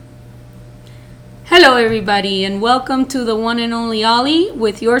Hello, everybody, and welcome to the one and only Ollie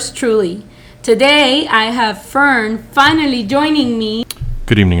with yours truly. Today, I have Fern finally joining me.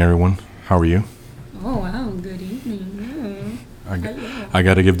 Good evening, everyone. How are you? Oh, wow. Good evening. I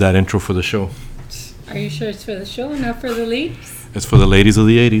got to give that intro for the show. Are you sure it's for the show, not for the ladies? It's for the ladies of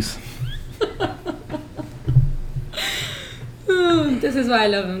the 80s. This is why I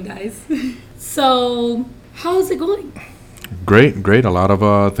love him, guys. So, how's it going? Great. A lot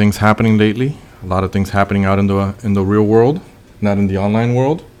of things happening lately. A lot of things happening out in the real world, not in the online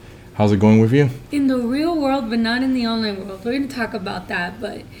world. How's it going with you? In the real world, but not in the online world. We're going to talk about that,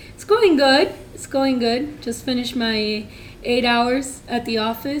 but it's going good. Just finished my 8 hours at the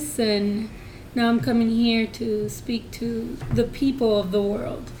office, and now I'm coming here to speak to the people of the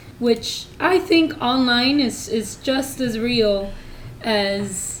world, which I think online is just as real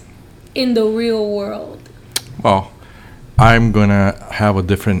as in the real world. Well, I'm going to have a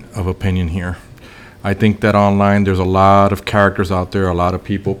different of opinion here. I think that online there's a lot of characters out there, a lot of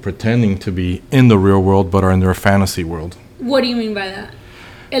people pretending to be in the real world but are in their fantasy world. What do you mean by that?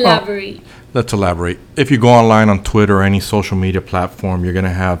 Elaborate. Well, let's elaborate. If you go online on Twitter or any social media platform, you're going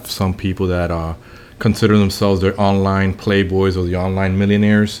to have some people that consider themselves the online playboys or the online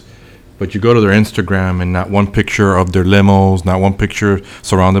millionaires. But you go to their Instagram and not one picture of their limos, not one picture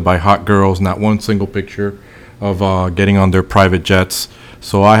surrounded by hot girls, not one single picture of getting on their private jets.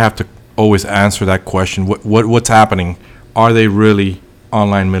 So I have to always answer that question. What's happening? Are they really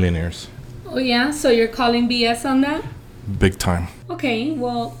online millionaires? Oh yeah, so you're calling BS on that? Big time. Okay,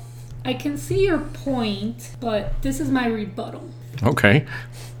 well, I can see your point, but this is my rebuttal. Okay.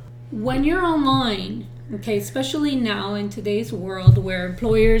 When you're online, okay, especially now in today's world where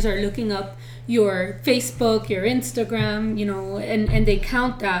employers are looking up your Facebook, your Instagram, and they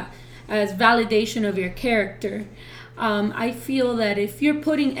count that as validation of your character. I feel that if you're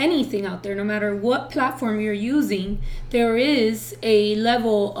putting anything out there, no matter what platform you're using, there is a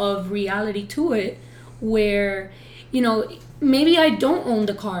level of reality to it where, maybe I don't own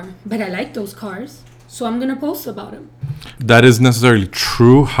the car, but I like those cars, so I'm going to post about them. That is necessarily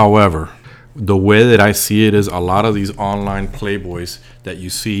true. However, the way that I see it is a lot of these online playboys that you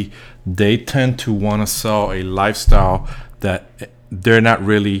see, they tend to want to sell a lifestyle that they're not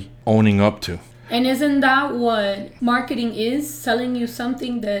really owning up to. And isn't that what marketing is? Selling you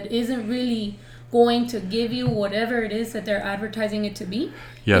something that isn't really going to give you whatever it is that they're advertising it to be?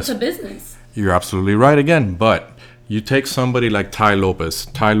 Yes. It's a business. You're absolutely right again. But you take somebody like Tai Lopez.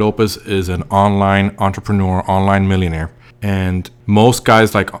 Tai Lopez is an online entrepreneur, online millionaire. And most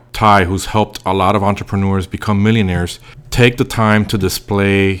guys like Tai, who's helped a lot of entrepreneurs become millionaires, take the time to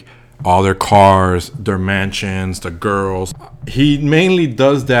display all their cars, their mansions, the girls. He mainly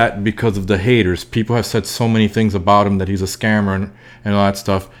does that because of the haters. People have said so many things about him, that he's a scammer and all that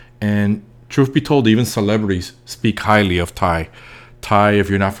stuff. And truth be told, even celebrities speak highly of Tai. Tai, if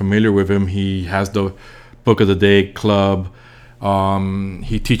you're not familiar with him, he has the Book of the Day Club.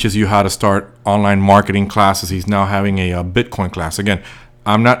 He teaches you how to start online marketing classes. He's now having a Bitcoin class. Again,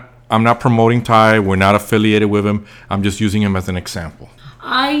 I'm not promoting Tai. We're not affiliated with him. I'm just using him as an example.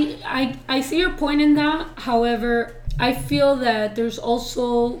 I see your point in that. However, I feel that there's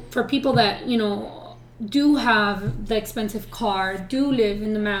also, for people that, do have the expensive car, do live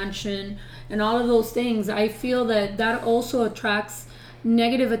in the mansion, and all of those things, I feel that also attracts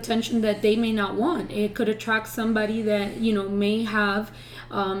negative attention that they may not want. It could attract somebody that, may have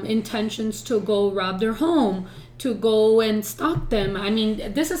intentions to go rob their home, to go and stalk them. I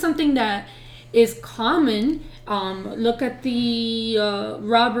mean, this is something that is common. Look at the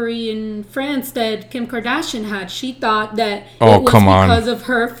robbery in France that Kim Kardashian had. She thought that it was because of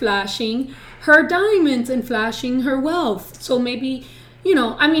her flashing her diamonds and flashing her wealth. So maybe,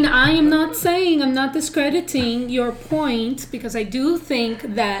 I am not saying, I'm not discrediting your point, because I do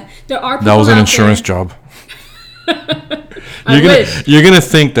think that there are people that was an out insurance there. Job. Wish. You're gonna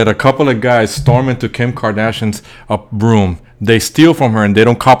think that a couple of guys storm into Kim Kardashian's room, they steal from her, and they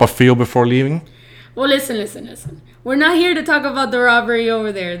don't cop a feel before leaving? Well, listen. We're not here to talk about the robbery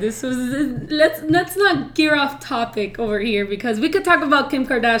over there. Let's not gear off topic over here, because we could talk about Kim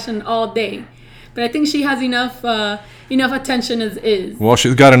Kardashian all day. But I think she has enough attention as is. Well,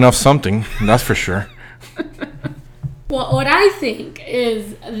 she's got enough something, that's for sure. Well, what I think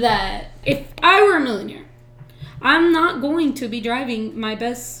is that if I were a millionaire, I'm not going to be driving my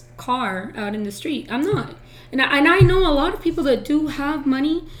best car out in the street. I'm not. And I know a lot of people that do have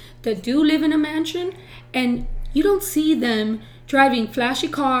money, that do live in a mansion, and you don't see them driving flashy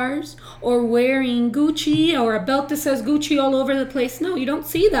cars or wearing Gucci or a belt that says Gucci all over the place. No, you don't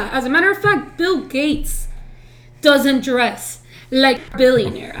see that. As a matter of fact, Bill Gates doesn't dress like a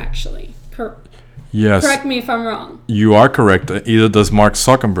billionaire, actually. Yes. Correct me if I'm wrong. You are correct. Either does Mark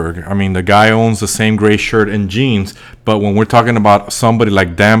Zuckerberg. I mean, the guy owns the same gray shirt and jeans, but when we're talking about somebody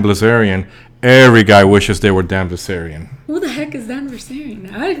like Dan Bilzerian, every guy wishes they were Dan Bilzerian. Who the heck is Dan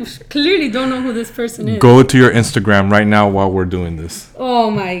Bilzerian? I clearly don't know who this person is. Go to your Instagram right now while we're doing this. Oh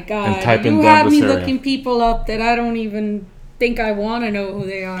my God. And type in you Dan have me Bilzerian. looking people up that I don't even think I want to know who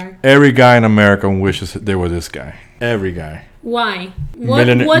they are. Every guy in America wishes they were this guy. Every guy. Why?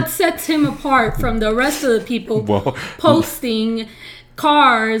 What sets him apart from the rest of the people posting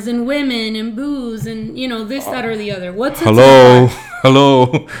cars and women and booze and, this, that, or the other? What sets him apart?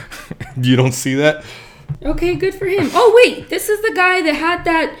 Hello. You don't see that? Okay, good for him. Oh, wait. This is the guy that had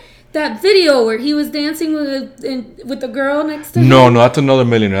that video where he was dancing with the girl next to him? No, that's another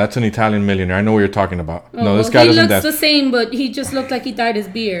millionaire. That's an Italian millionaire. I know what you're talking about. Oh, no, this guy doesn't dance. He looks the same, but he just looked like he dyed his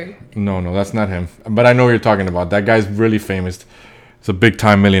beard. No, that's not him. But I know what you're talking about. That guy's really famous. He's a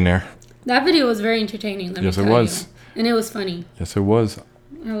big-time millionaire. That video was very entertaining. Yes, it was. And it was funny. Yes, it was.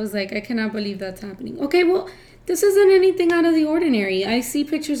 I was like, I cannot believe that's happening. Okay, well, this isn't anything out of the ordinary. I see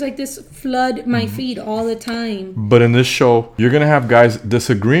pictures like this flood my feed all the time. But in this show, you're going to have guys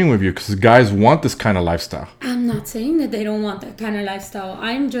disagreeing with you because guys want this kind of lifestyle. I'm not saying that they don't want that kind of lifestyle.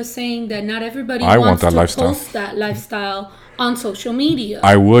 I'm just saying that not everybody wants to post that lifestyle on social media.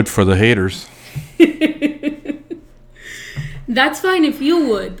 I would for the haters. That's fine if you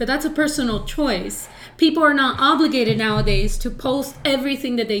would, but that's a personal choice. People are not obligated nowadays to post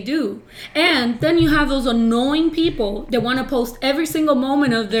everything that they do. And then you have those annoying people that want to post every single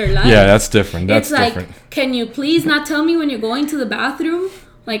moment of their life. Yeah, that's different. It's different. Like, can you please not tell me when you're going to the bathroom?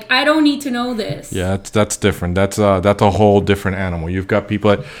 Like, I don't need to know this. Yeah, that's different. That's a whole different animal. You've got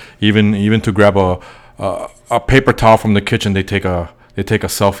people that even to grab a paper towel from the kitchen, they take a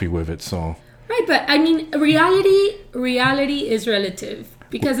selfie with it. So right, but I mean, reality is relative,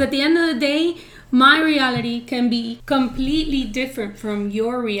 because at the end of the day, my reality can be completely different from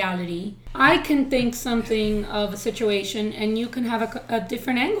your reality. I can think something of a situation and you can have a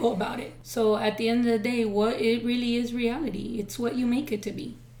different angle about it. So at the end of the day, what it really is reality. It's what you make it to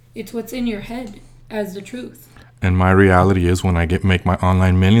be. It's what's in your head as the truth. And my reality is when I make my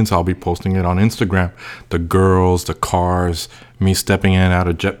online millions, I'll be posting it on Instagram. The girls, the cars, me stepping in and out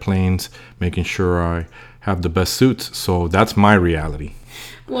of jet planes, making sure I have the best suits. So that's my reality.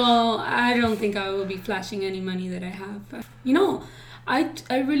 Well, I don't think I will be flashing any money that I have.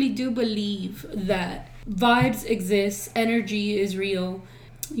 I really do believe that vibes exist, energy is real.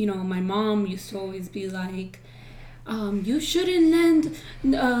 My mom used to always be like, you shouldn't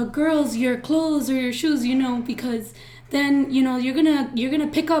lend girls your clothes or your shoes, because then, you're gonna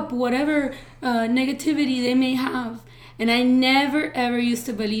pick up whatever negativity they may have. And I never, ever used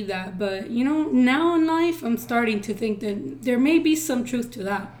to believe that. But, now in life, I'm starting to think that there may be some truth to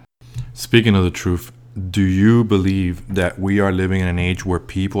that. Speaking of the truth, do you believe that we are living in an age where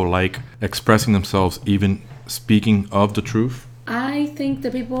people like expressing themselves, even speaking of the truth? I think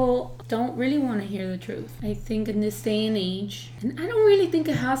that people don't really want to hear the truth. I think in this day and age, and I don't really think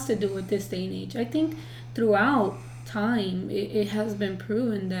it has to do with this day and age. I think throughout time, it has been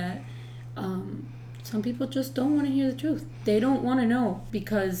proven that some people just don't want to hear the truth. They don't want to know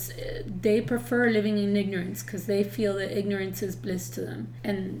because they prefer living in ignorance because they feel that ignorance is bliss to them.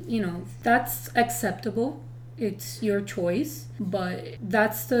 And, that's acceptable. It's your choice. But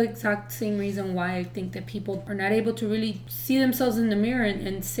that's the exact same reason why I think that people are not able to really see themselves in the mirror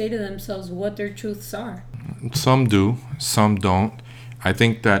and say to themselves what their truths are. Some do, some don't. I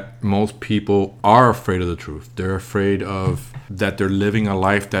think that most people are afraid of the truth. They're afraid of that they're living a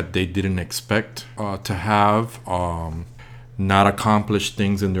life that they didn't expect to have, not accomplish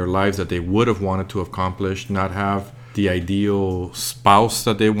things in their lives that they would have wanted to accomplish, not have the ideal spouse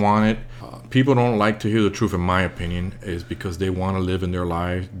that they wanted. People don't like to hear the truth, in my opinion, is because they want to live in their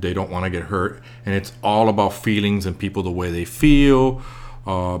life. They don't want to get hurt. And it's all about feelings and people the way they feel.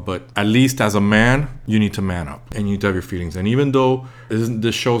 But at least as a man, you need to man up and you need to have your feelings. And even though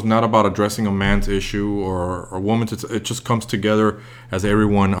this show's not about addressing a man's issue or a woman's, it just comes together as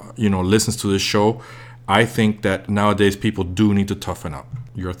everyone, listens to this show. I think that nowadays people do need to toughen up.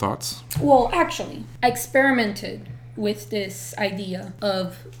 Your thoughts? Well, actually, I experimented with this idea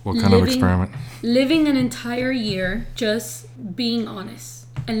of what kind of experiment? Living an entire year just being honest.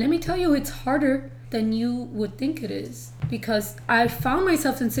 And let me tell you, it's harder than you would think it is, because I found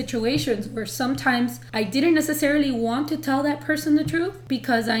myself in situations where sometimes I didn't necessarily want to tell that person the truth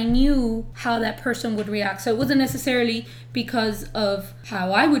because I knew how that person would react. So it wasn't necessarily because of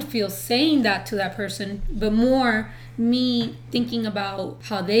how I would feel saying that to that person, but more me thinking about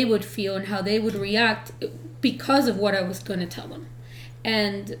how they would feel and how they would react because of what I was going to tell them.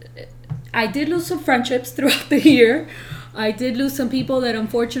 And I did lose some friendships throughout the year. I did lose some people that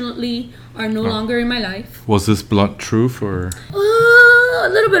unfortunately are no longer in my life. Was this blunt truth or? A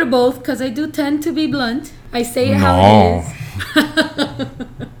little bit of both, because I do tend to be blunt. I say it how it is.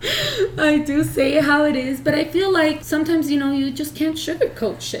 I do say it how it is, but I feel like sometimes, you just can't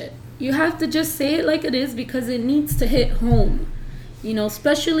sugarcoat shit. You have to just say it like it is because it needs to hit home.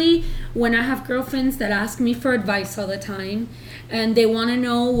 Especially when I have girlfriends that ask me for advice all the time and they want to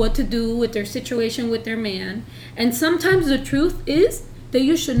know what to do with their situation with their man. And sometimes the truth is that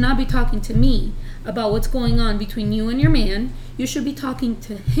you should not be talking to me about what's going on between you and your man. You should be talking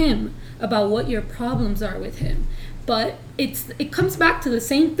to him about what your problems are with him. But it comes back to the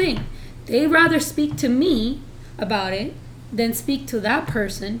same thing. They rather speak to me about it than speak to that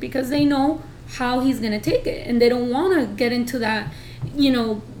person because they know how he's going to take it. And they don't want to get into that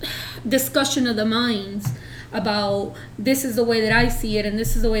discussion of the minds about this is the way that I see it and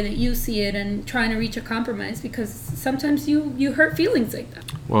this is the way that you see it, and trying to reach a compromise, because sometimes you hurt feelings like that.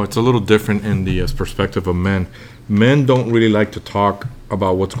 Well, it's a little different in the perspective of men. Men don't really like to talk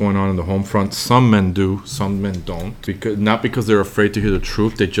about what's going on in the home front. Some men do, some men don't. Not because they're afraid to hear the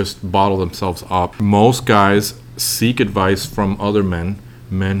truth, they just bottle themselves up. Most guys seek advice from other men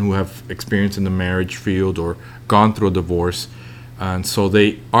who have experience in the marriage field or gone through a divorce. And so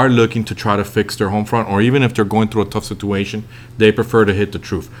they are looking to try to fix their home front, or even if they're going through a tough situation, they prefer to hit the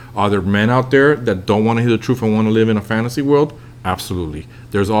truth. Are there men out there that don't want to hear the truth and want to live in a fantasy world? Absolutely.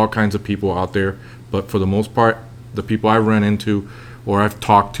 There's all kinds of people out there, but for the most part, the people I've run into or I've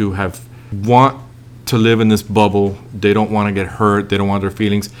talked to want to live in this bubble. They don't want to get hurt. They don't want their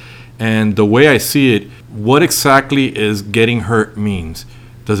feelings. And the way I see it, what exactly is getting hurt means?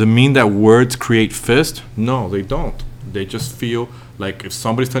 Does it mean that words create fist? No, they don't. They just feel like if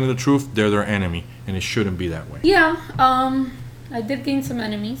somebody's telling the truth, they're their enemy, and it shouldn't be that way. Yeah, I did gain some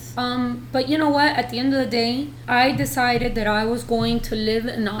enemies. But you know what? At the end of the day, I decided that I was going to live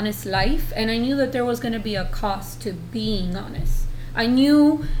an honest life, and I knew that there was going to be a cost to being honest. I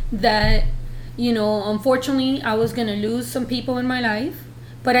knew that, unfortunately, I was going to lose some people in my life,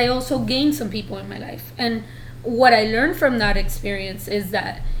 but I also gained some people in my life. And what I learned from that experience is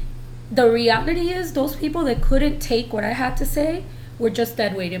that the reality is those people that couldn't take what I had to say were just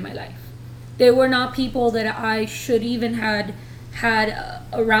dead weight in my life. They were not people that I should even had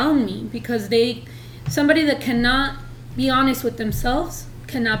around me, because somebody that cannot be honest with themselves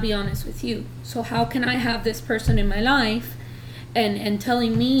cannot be honest with you. So how can I have this person in my life and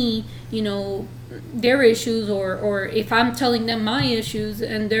telling me, their issues, or if I'm telling them my issues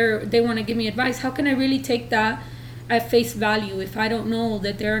and they want to give me advice, how can I really take that at face value if I don't know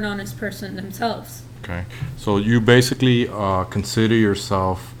that they're an honest person themselves? Okay. So you basically consider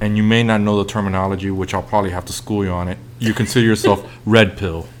yourself, and you may not know the terminology, which I'll probably have to school you on it. You consider yourself red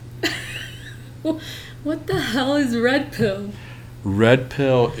pill. What the hell is red pill? Red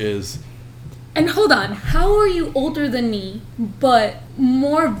pill is... And hold on, how are you older than me, but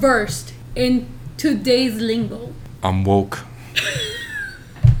more versed in today's lingo? I'm woke.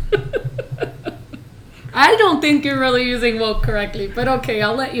 I don't think you're really using woke correctly, but okay,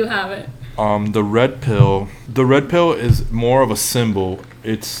 I'll let you have it. The red pill is more of a symbol.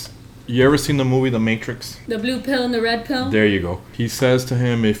 You ever seen the movie The Matrix? The blue pill and the red pill? There you go. He says to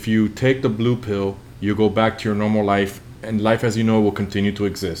him, if you take the blue pill, you go back to your normal life, and life as you know will continue to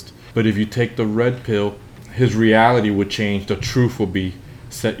exist. But if you take the red pill, his reality would change. The truth will be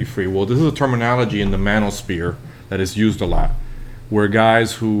set you free. Well, this is a terminology in the manosphere that is used a lot, where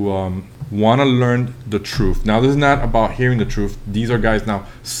guys who want to learn the truth. Now, this is not about hearing the truth. These are guys now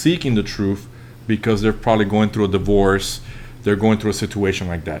seeking the truth because they're probably going through a divorce. They're going through a situation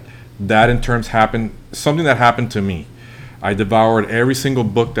like that. That in terms something that happened to me. I devoured every single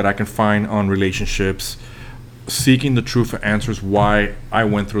book that I can find on relationships, seeking the truth for answers why I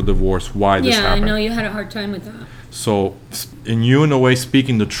went through a divorce, why this happened. Yeah, I know you had a hard time with that. So, in a way,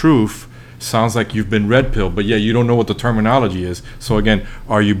 speaking the truth sounds like you've been red pill, but yeah, you don't know what the terminology is. So again,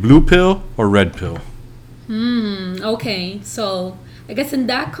 are you blue pill or red pill? Okay. So I guess in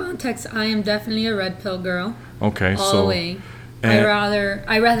that context, I am definitely a red pill girl. Okay, all the way. I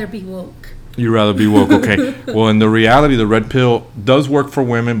rather be woke. You rather be woke, okay. Well, in the reality, the red pill does work for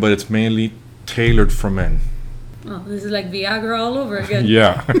women, but it's mainly tailored for men. Oh, this is like Viagra all over again.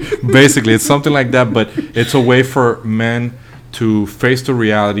 Yeah, basically, it's something like that, but it's a way for men to face the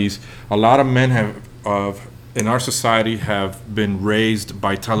realities. A lot of men in our society have been raised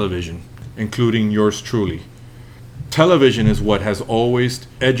by television, including yours truly. Television is what has always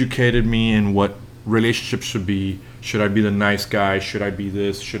educated me in what relationships should be. Should I be the nice guy? Should I be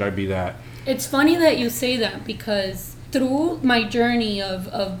this? Should I be that? It's funny that you say that, because through my journey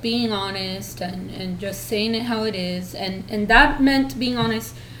of being honest and just saying it how it is, and that meant being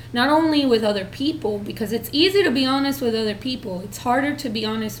honest not only with other people, because it's easy to be honest with other people, it's harder to be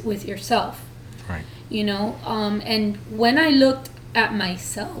honest with yourself. Right. You know, and when I looked at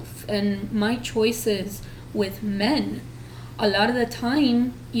myself and my choices with men, a lot of the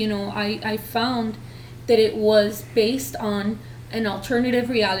time, you know, I found that it was based on an alternative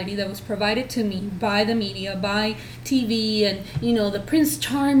reality that was provided to me by the media, by TV, and, you know, the Prince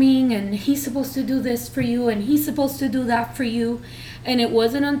Charming, and he's supposed to do this for you, and he's supposed to do that for you. And it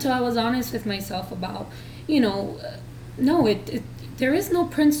wasn't until I was honest with myself about, you know, no, there is no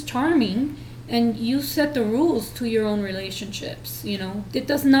Prince Charming, and you set the rules to your own relationships. You know, it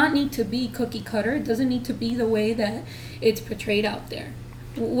does not need to be cookie cutter. It doesn't need to be the way that it's portrayed out there.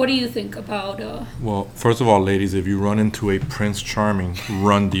 What do you think about Well, first of all, ladies, if you run into a Prince Charming,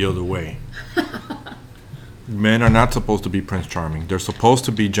 run the other way. Men are not supposed to be Prince Charming. They're supposed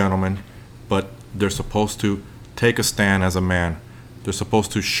to be gentlemen, but they're supposed to take a stand as a man. They're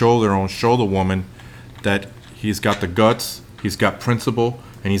supposed to show the woman that he's got the guts, he's got principle,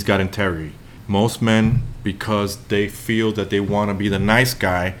 and he's got integrity. Most men, because they feel that they want to be the nice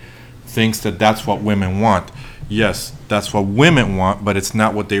guy, thinks that that's what women want. Yes, that's what women want, but it's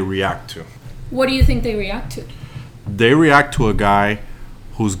not what they react to. What do you think they react to? They react to a guy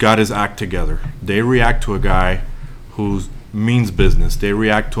who's got his act together. They react to a guy who means business. They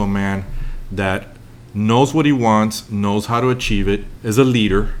react to a man that knows what he wants, knows how to achieve it, is a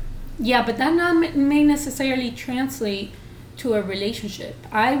leader. Yeah, but that may necessarily translate to a relationship.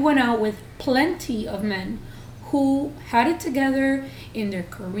 I went out with plenty of men who had it together in their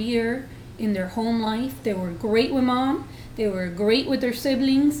career, in their home life. They were great with mom, they were great with their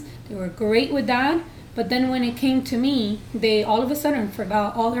siblings, they were great with dad, but then when it came to me, they all of a sudden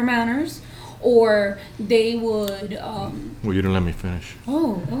forgot all their manners, or they would Well, you didn't let me finish.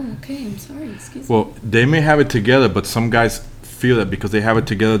 Oh, okay, I'm sorry, excuse me. Well, they may have it together, but some guys feel that because they have it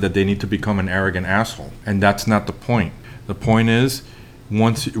together that they need to become an arrogant asshole, and that's not the point. The point is,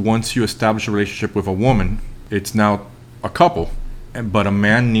 once you establish a relationship with a woman, it's now a couple, but a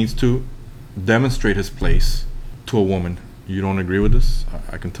man needs to demonstrate his place to a woman. You don't agree with this?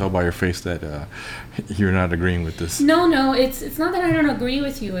 I can tell by your face that you're not agreeing with this. No, it's not that I don't agree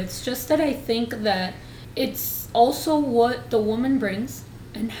with you. It's just that I think that it's also what the woman brings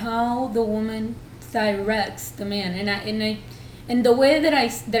and how the woman directs the man. And the way that I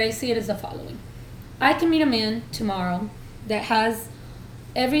see it is the following. I can meet a man tomorrow that has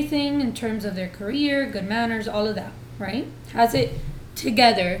everything in terms of their career, good manners, all of that, right? Has it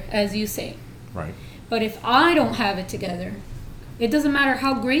together, as you say. Right. But if I don't have it together, it doesn't matter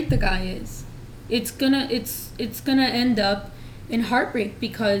how great the guy is. It's gonna end up in heartbreak,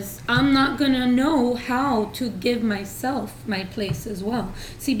 because I'm not gonna know how to give myself my place as well.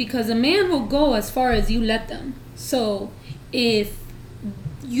 See, because a man will go as far as you let them. So if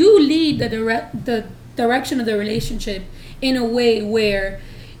you lead the direction of the relationship in a way where,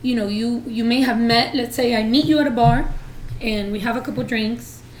 you know, you may have met, let's say I meet you at a bar and we have a couple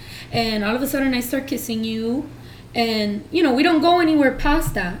drinks, and all of a sudden I start kissing you, and, you know, we don't go anywhere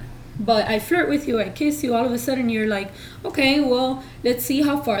past that, but I flirt with you, I kiss you, all of a sudden you're like, okay, well, let's see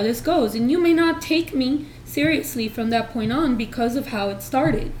how far this goes. And you may not take me seriously from that point on because of how it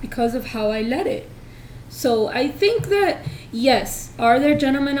started, because of how I led it. So I think that, yes, are there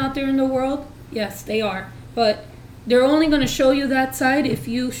gentlemen out there in the world? Yes, they are. But they're only going to show you that side if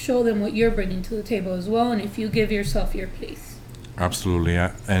you show them what you're bringing to the table as well, and if you give yourself your place. Absolutely.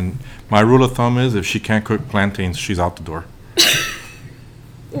 And my rule of thumb is, if she can't cook plantains, she's out the door.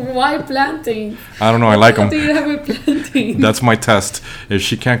 Why plantains? I don't know. I like them. What do you have with plantains? That's my test. If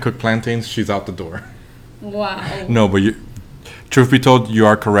she can't cook plantains, she's out the door. Wow. No, but truth be told, you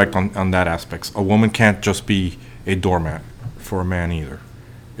are correct on that aspect. A woman can't just be a doormat for a man either.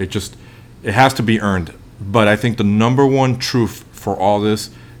 It has to be earned. But I think the number one truth for all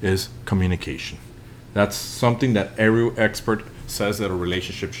this is communication. That's something that every expert says that a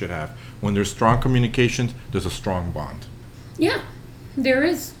relationship should have. When there's strong communications, there's a strong bond. Yeah, there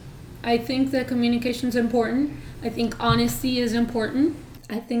is. I think that communication is important. I think honesty is important.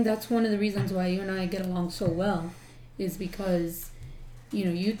 I think that's one of the reasons why you and I get along so well, is because, you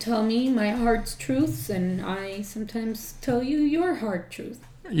know, you tell me my heart's truths, and I sometimes tell you your heart truth.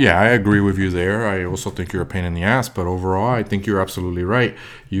 Yeah, I agree with you there. I also think you're a pain in the ass, but overall, I think you're absolutely right.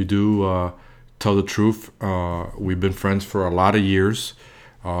 You do tell the truth. We've been friends for a lot of years.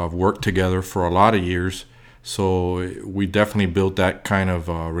 Worked together for a lot of years. So we definitely built that kind of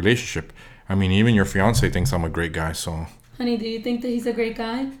relationship. I mean, even your fiance thinks I'm a great guy, so... Honey, do you think that he's a great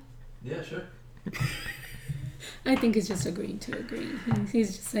guy? Yeah, sure. I think he's just agreeing to agree.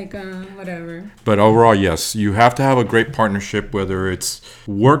 He's just like, whatever. But overall, yes, you have to have a great partnership, whether it's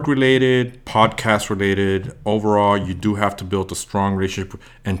work related, podcast related. Overall, you do have to build a strong relationship,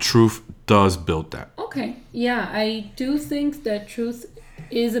 and truth does build that. Okay. Yeah, I do think that truth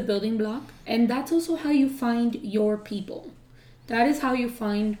is a building block. And that's also how you find your people. That is how you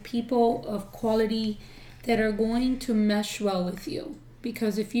find people of quality that are going to mesh well with you.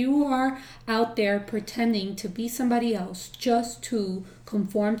 Because if you are out there pretending to be somebody else just to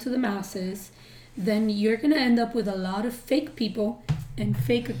conform to the masses, then you're going to end up with a lot of fake people and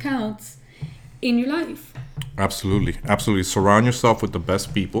fake accounts in your life. Absolutely. Absolutely. Surround yourself with the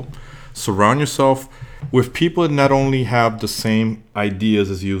best people. Surround yourself with people that not only have the same ideas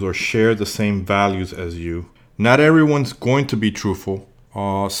as you or share the same values as you. Not everyone's going to be truthful.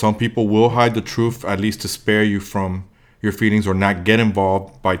 Some people will hide the truth, at least to spare you from your feelings or not get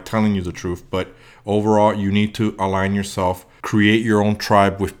involved by telling you the truth. But overall, you need to align yourself, create your own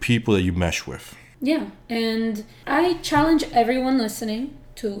tribe with people that you mesh with. Yeah, and I challenge everyone listening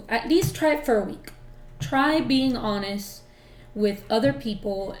to at least try it for a week. Try being honest with other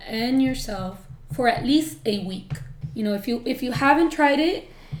people and yourself for at least a week. You know, if you haven't tried it,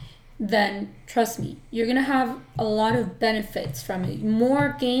 then trust me, you're gonna have a lot of benefits from it,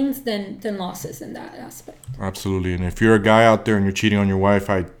 more gains than losses in that aspect. Absolutely. And if you're a guy out there and you're cheating on your wife,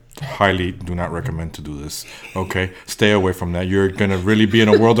 I highly do not recommend to do this. Okay, stay away from that. You're gonna really be in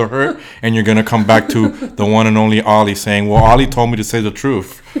a world of hurt, and you're gonna come back to the one and only Ollie saying, well, Ollie told me to say the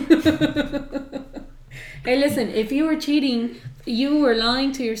truth. Hey, listen, if you were cheating, you were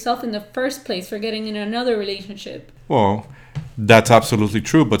lying to yourself in the first place for getting in another relationship. Well, that's absolutely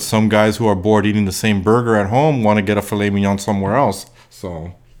true, but some guys who are bored eating the same burger at home want to get a filet mignon somewhere else.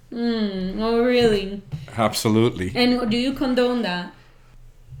 So. Oh, really? Absolutely. And do you condone that?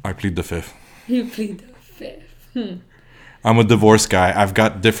 I plead the fifth. You plead the fifth. I'm a divorced guy. I've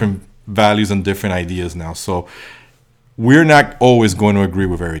got different values and different ideas now. So we're not always going to agree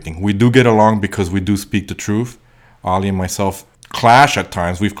with everything. We do get along because we do speak the truth. Ali and myself clash at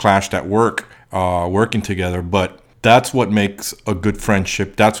times. We've clashed at work, working together, but that's what makes a good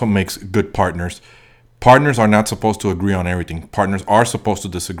friendship. That's what makes good partners. Partners are not supposed to agree on everything. Partners are supposed to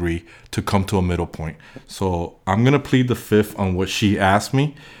disagree to come to a middle point. So I'm going to plead the fifth on what she asked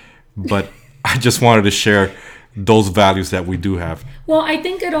me, but I just wanted to share those values that we do have. Well, I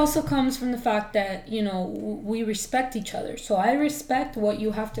think it also comes from the fact that, you know, we respect each other. So I respect what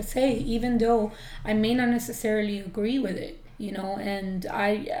you have to say, even though I may not necessarily agree with it, you know, and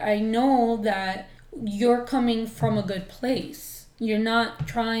I know that you're coming from a good place. You're not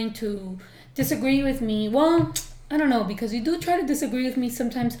trying to disagree with me. Well, I don't know, because you do try to disagree with me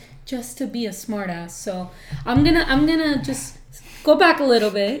sometimes just to be a smartass. So I'm gonna just go back a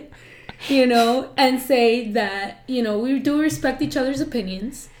little bit, you know, and say that, you know, we do respect each other's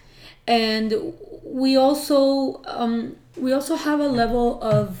opinions, and we also have a level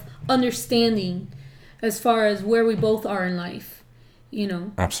of understanding as far as where we both are in life. You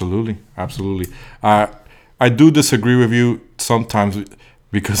know. Absolutely. I do disagree with you sometimes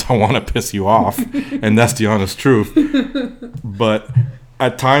because I want to piss you off, and that's the honest truth. But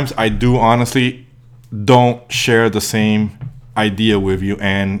at times I do honestly don't share the same idea with you,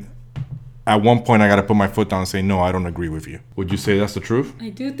 and at one point I got to put my foot down and say, no, I don't agree with you. Would you say that's the truth? I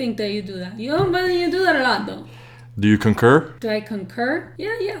do think that you do that. You do that a lot, though. Do you concur? Do I concur?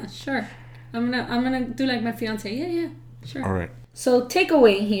 Yeah, sure. I'm gonna do like my fiance. Yeah, sure. All right. So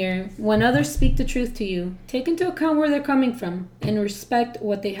takeaway here, when others speak the truth to you, take into account where they're coming from and respect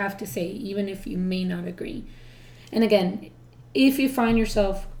what they have to say, even if you may not agree. And again, if you find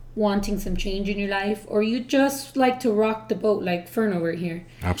yourself wanting some change in your life, or you just like to rock the boat like Fern over here.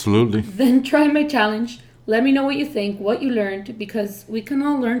 Absolutely. Then try my challenge. Let me know what you think, what you learned, because we can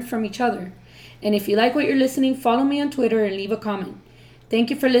all learn from each other. And if you like what you're listening, follow me on Twitter and leave a comment. Thank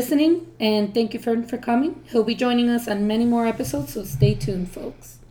you for listening, and thank you, Fern, for coming. He'll be joining us on many more episodes, so stay tuned, folks.